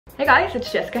Hey guys,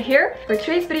 it's Jessica here. For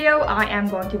today's video, I am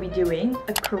going to be doing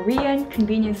a Korean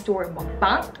convenience store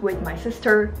mukbang with my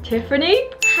sister,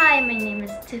 Tiffany. Hi, my name is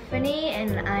Tiffany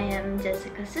and I am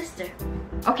Jessica's sister.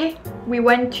 Okay, we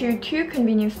went to two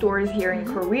convenience stores here in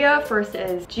Korea. First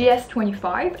is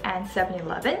GS25 and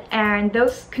 7-Eleven. And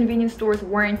those convenience stores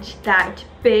weren't that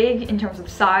big in terms of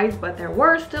size, but there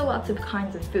were still lots of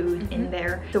kinds of food in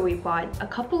there. So we bought a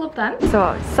couple of them. So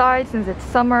outside, since it's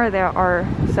summer, there are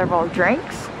several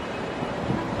drinks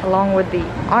along with the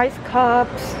ice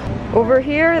cups. Over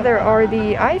here, there are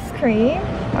the ice cream.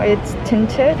 It's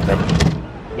tinted, but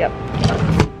yep.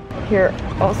 Here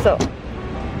also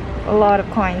a lot of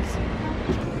kinds.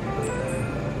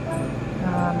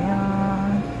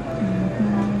 Ramen.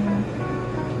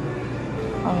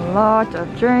 A lot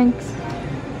of drinks.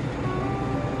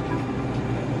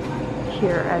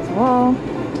 Here as well.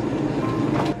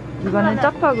 이거는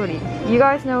짜파구리. You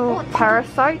guys know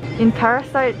Parasite? In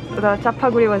Parasite, the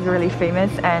짜파구리 was really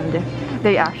famous and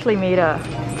they actually made a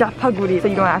짜파구리 so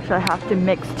you don't actually have to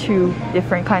mix two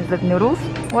different kinds of noodles.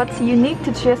 What's unique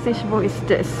to GS25 is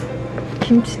this.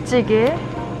 김치찌개,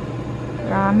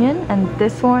 ramen, and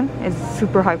this one is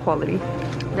super high quality.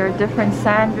 There are different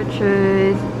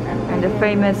sandwiches and the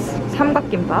famous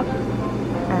삼각김밥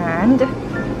and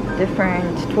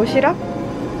different 도시락.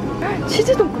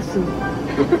 치즈 돈까스.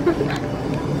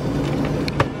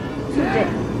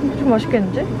 좀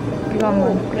맛있겠는데? 이거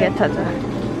한번 겟하자.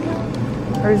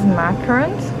 There's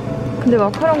macarons. 근데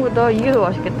마카롱보다 이게 더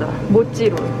맛있겠다.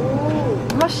 모찌롤.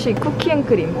 하시 쿠키 앤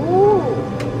크림. Oh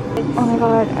my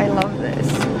god, I love this.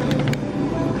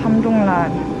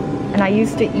 감동란. And I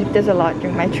used to eat this a lot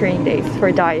during my training days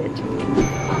for diet.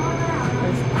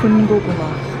 There's 군고구마.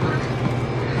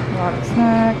 A lot of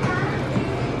snacks.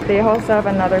 They also have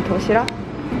another 도시락.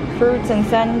 Fruits and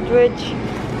sandwich.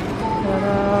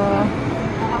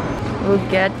 We'll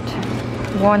get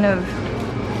one of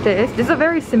this. This is a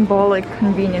very symbolic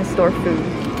convenience store food.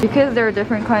 Because there are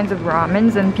different kinds of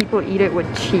ramens and people eat it with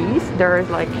cheese. There is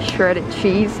like shredded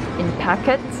cheese in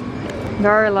packets.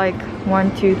 There are like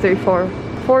 1, 2, 3,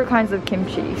 4 kinds of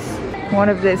kimchis. One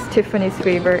of this Tiffany's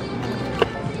favorite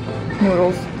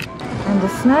noodles. And the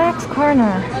snacks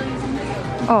corner.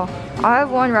 Oh, I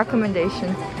have one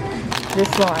recommendation. This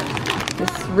one.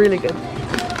 It's really good.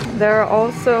 There are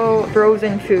also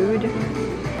frozen food.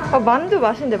 만두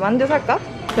맛있는데 만두 살까?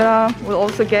 We'll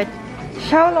also get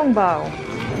샤오롱바오.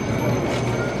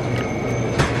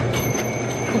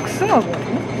 복숭아고.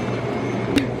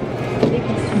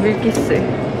 밀키스.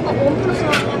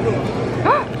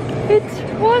 1+1. It's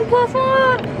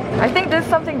 1+1. I think this is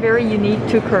something very unique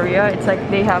to Korea. It's like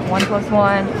they have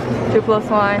 1+1,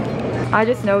 2+1. I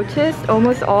just noticed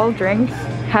almost all drinks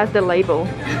has the label.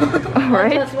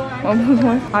 Right?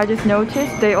 1+1. I just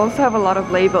noticed they also have a lot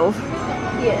of labels.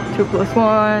 Yes.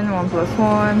 2+1,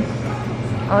 1+1.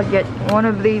 I'll get one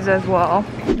of these as well.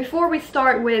 Before we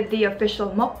start with the official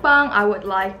mukbang, I would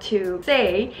like to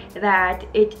say that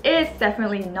it is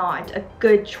definitely not a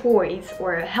good choice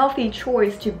or a healthy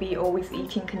choice to be always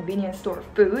eating convenience store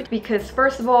food, because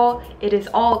first of all, it is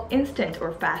all instant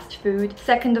or fast food.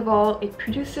 Second of all, it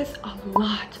produces a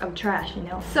lot of trash, you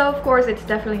know. So of course, it's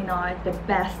definitely not the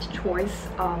best choice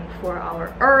for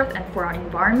our earth and for our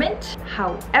environment.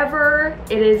 However,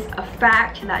 it is a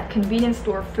fact that convenience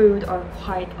store food are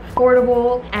quite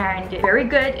affordable and very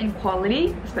good in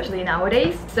quality, especially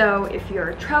nowadays. So if you're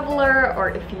a traveler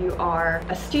or if you are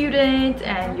a student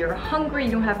and you're hungry,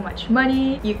 you don't have much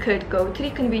money, you could go to the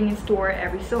convenience store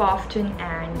every so often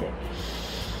and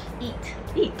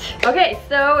eat. Okay,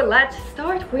 so let's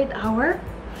start with our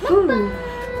food.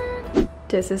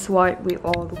 This is what we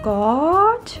all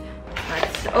got.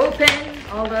 Let's open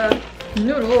all the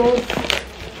noodles.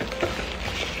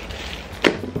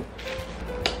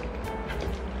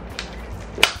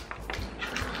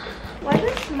 Why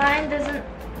does mine doesn't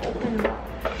open up?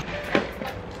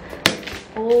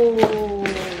 Oh.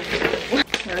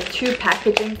 There are two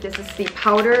packaging. This is the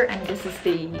powder and this is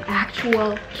the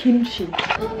actual kimchi.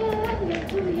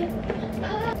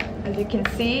 As you can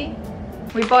see,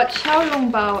 we bought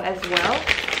샤오롱바오 as well.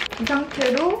 이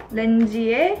상태로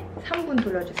렌지에 3분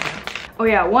돌려주세요. Oh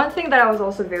yeah, one thing that I was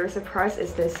also very surprised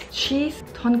is this cheese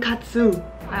tonkatsu.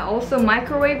 I also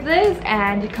microwave this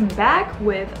and you come back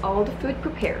with all the food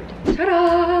prepared.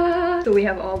 Ta-da! So we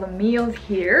have all the meals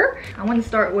here. I want to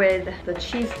start with the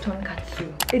cheese tonkatsu.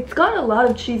 It's got a lot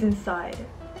of cheese inside.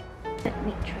 Let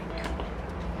me try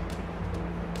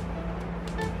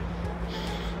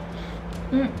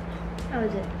that. How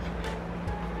is it?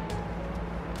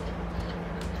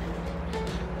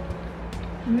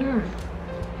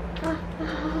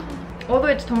 Although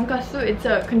it's tonkatsu, it's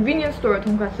a convenience store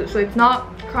tonkatsu, so it's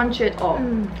not crunchy at all.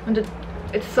 And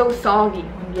it's so soggy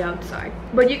on the outside.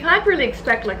 But you can't really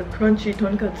expect like a crunchy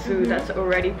tonkatsu that's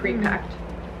already pre-packed.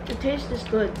 The taste is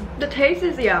good. The taste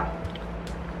is, yeah.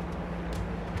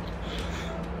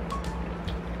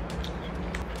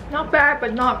 Not bad,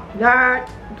 but not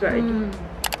that good.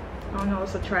 Oh no,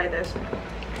 so try this.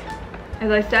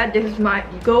 As I said, this is my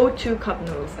go-to cup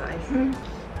noodles, guys.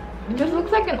 It just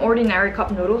looks like an ordinary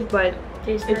cup noodles, but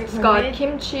it's got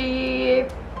kimchi. I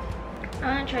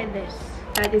wanna try this.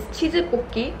 That is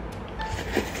치즈볶이,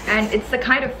 and it's the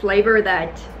kind of flavor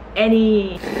that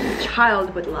any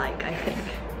child would like, I think.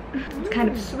 It's kind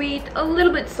of sweet, a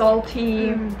little bit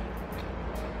salty.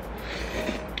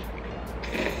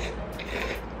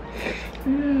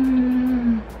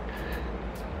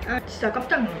 진짜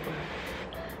깜짝 놀랐어.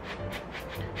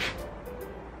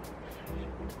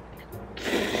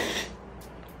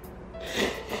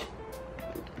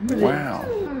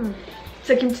 Wow.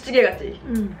 진짜 김치찌개 같지?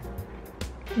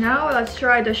 Now let's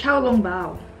try the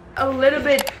xiaolongbao. A little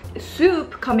bit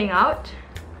soup coming out.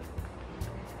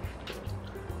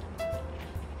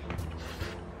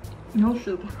 No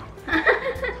soup.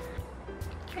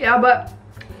 Yeah, but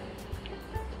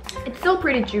it's still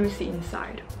pretty juicy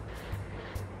inside.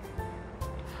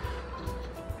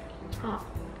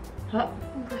 한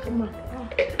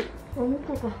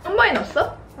번에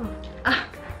넣었어? 아,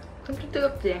 좀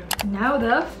뜨겁지? Now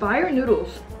the fire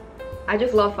noodles. I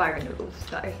just love fire noodles,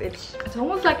 guys. It's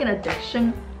almost like an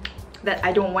addiction that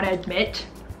I don't want to admit.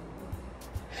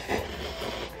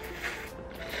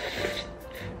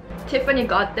 Tiffany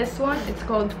got this one. It's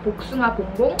called 복숭아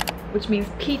bongbong, which means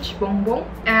peach bongbong,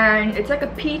 and it's like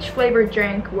a peach flavored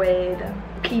drink with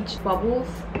peach bubbles.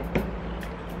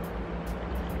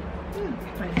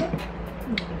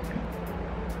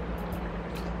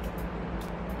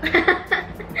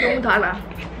 너무 달아.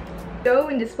 So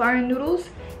in this fire noodles,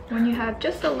 when you have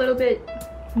just a little bit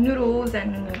noodles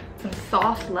and some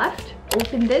sauce left,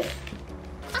 open this,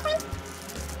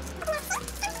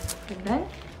 and then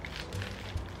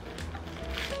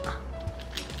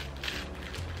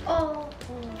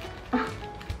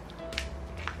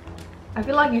I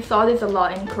feel like you saw this a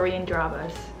lot in Korean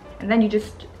dramas, and then you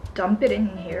just dump it in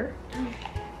here,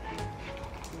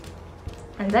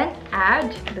 and then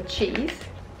add the cheese.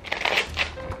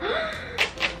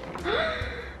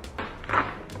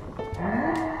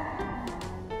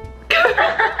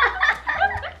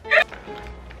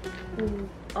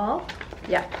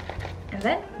 Yeah, and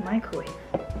then microwave.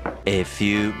 A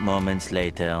few moments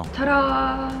later.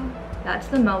 Ta-da! That's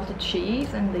the melted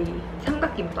cheese and the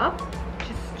삼각김밥.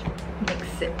 Just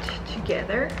mix it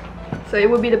together. So it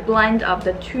would be the blend of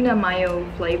the tuna mayo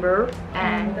flavor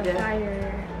and the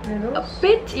fire noodles. A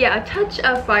bit, yeah, a touch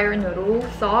of fire noodle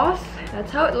sauce.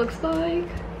 That's how it looks like.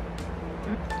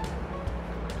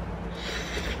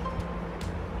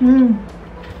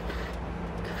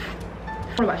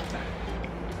 맛있다.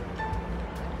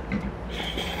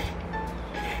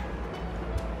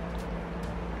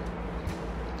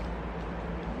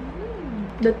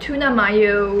 The tuna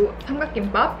mayo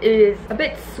삼각김밥 is a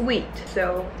bit sweet,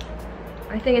 so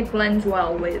I think it blends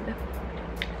well with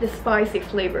the spicy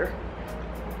flavor.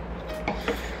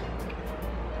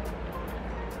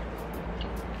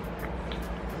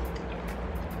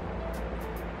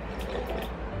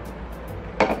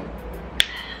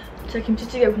 진짜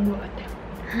김치찌개 국물 같아요.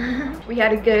 We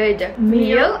had a good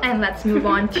meal, and let's move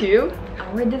on to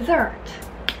our dessert.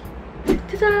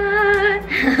 Ta-da!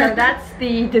 So that's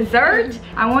the dessert.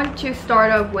 I want to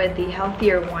start off with the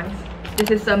healthier ones.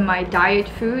 This is my diet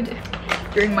food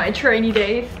during my trainee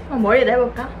days. 머리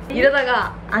내볼까?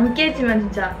 이러다가 안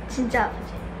깨지면 진짜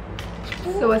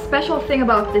아프지. So a special thing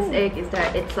about this egg is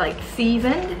that it's like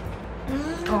seasoned.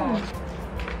 Oh.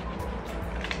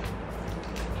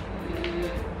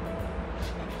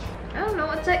 I don't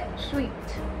know, it's like sweet.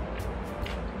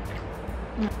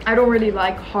 I don't really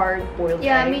like hard-boiled eggs.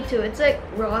 Yeah, me too. It's like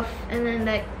rough, and then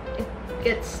like it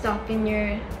gets stuck in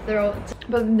your throat.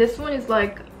 But this one is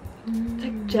like, it's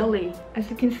like jelly.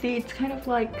 As you can see, it's kind of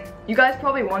like, you guys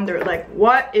probably wonder like,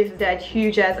 what is that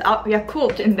huge ass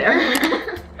Yakult in there?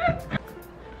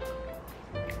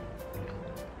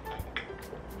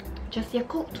 Just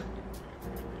Yakult.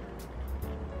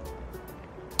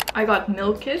 I got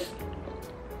Milk Kiss.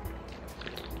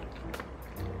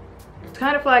 It's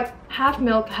kind of like half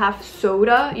milk, half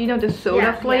soda. You know, the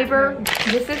soda flavor.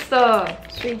 Yeah. This is the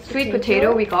sweet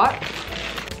potato we got.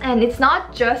 And it's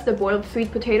not just a boiled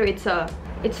sweet potato.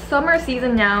 It's summer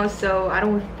season now, so I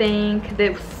don't think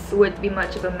this would be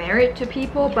much of a merit to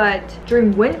people. But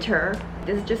during winter,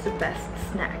 this is just the best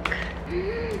snack.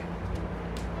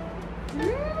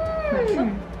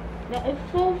 That is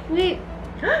so sweet.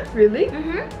 Really?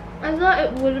 I thought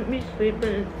it wouldn't be sweet, but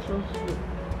it's so sweet.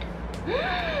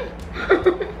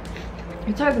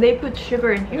 It's like they put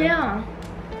sugar in here. Yeah.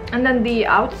 And then the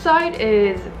outside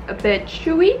is a bit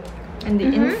chewy, and the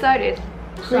inside is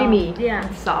creamy, Soft, yeah.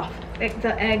 and soft. Like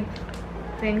the egg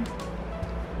thing.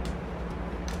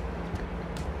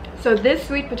 So this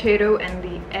sweet potato and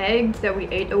the eggs that we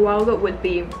ate a while ago would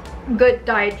be good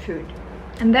diet food.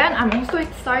 And then I'm also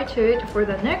excited for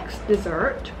the next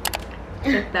dessert.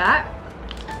 Like that.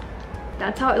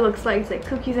 That's how it looks like. It's like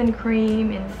cookies and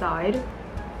cream inside.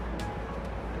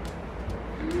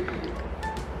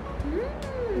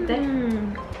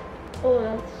 Then, oh,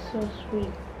 that's so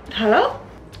sweet. hello?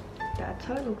 That's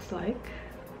how it looks like.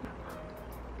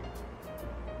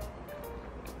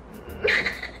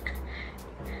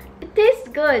 It tastes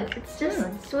good. It's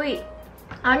just sweet.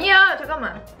 아니야,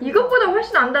 잠깐만. 이것보다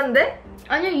훨씬 안 단데?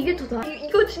 아니야, 이게 더 다.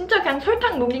 이거 진짜 그냥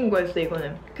설탕 녹인 거였어,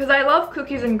 이거는. Because I love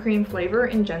cookies and cream flavor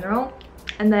in general.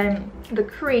 And then the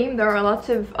cream, there are lots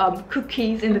of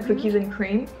cookies in the cookies and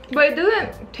cream. But it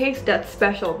doesn't taste that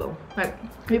special though. Like,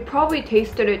 you probably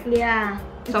tasted it Yeah.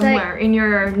 somewhere in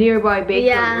your nearby bakery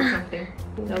or Yeah. something.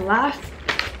 The last,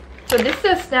 so this is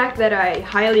a snack that I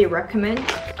highly recommend.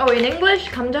 Oh, in English,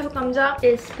 감자 감자.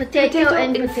 It's potato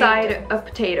and inside a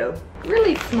potato.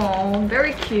 Really small,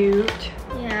 very cute.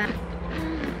 Yeah.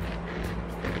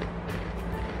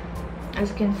 As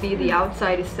you can see, the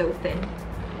outside is so thin.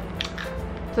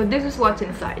 So this is what's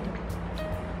inside.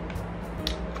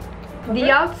 The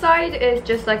outside is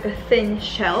just like a thin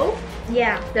shell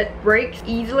Yeah. that breaks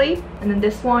easily, and then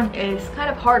this one is kind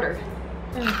of harder.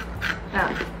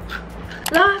 Yeah.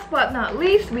 Last but not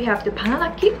least, we have the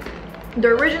banana cake. The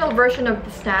original version of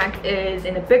the snack is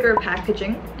in a bigger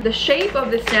packaging. The shape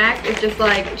of the snack is just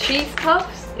like cheese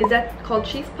puffs. Is that called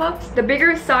cheese puffs? The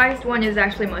bigger sized one is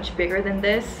actually much bigger than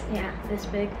this. Yeah, this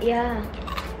big. Yeah.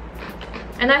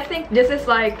 And I think this is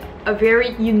like a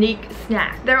very unique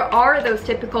snack. There are those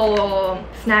typical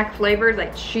snack flavors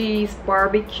like cheese,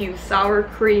 barbecue, sour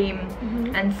cream,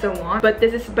 and so on. But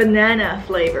this is banana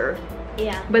flavor.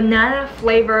 Yeah. Banana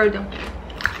flavored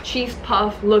cheese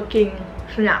puff looking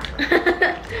snack.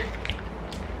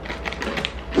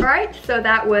 Alright, so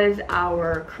that was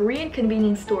our Korean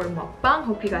convenience store mukbang.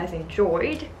 Hope you guys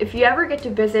enjoyed. If you ever get to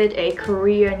visit a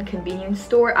Korean convenience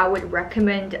store, I would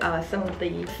recommend some of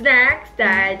the snacks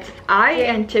that I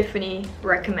and Tiffany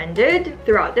recommended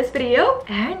throughout this video.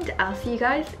 And I'll see you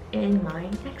guys in my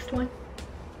next one.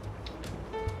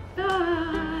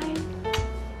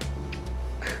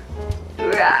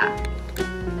 Bye!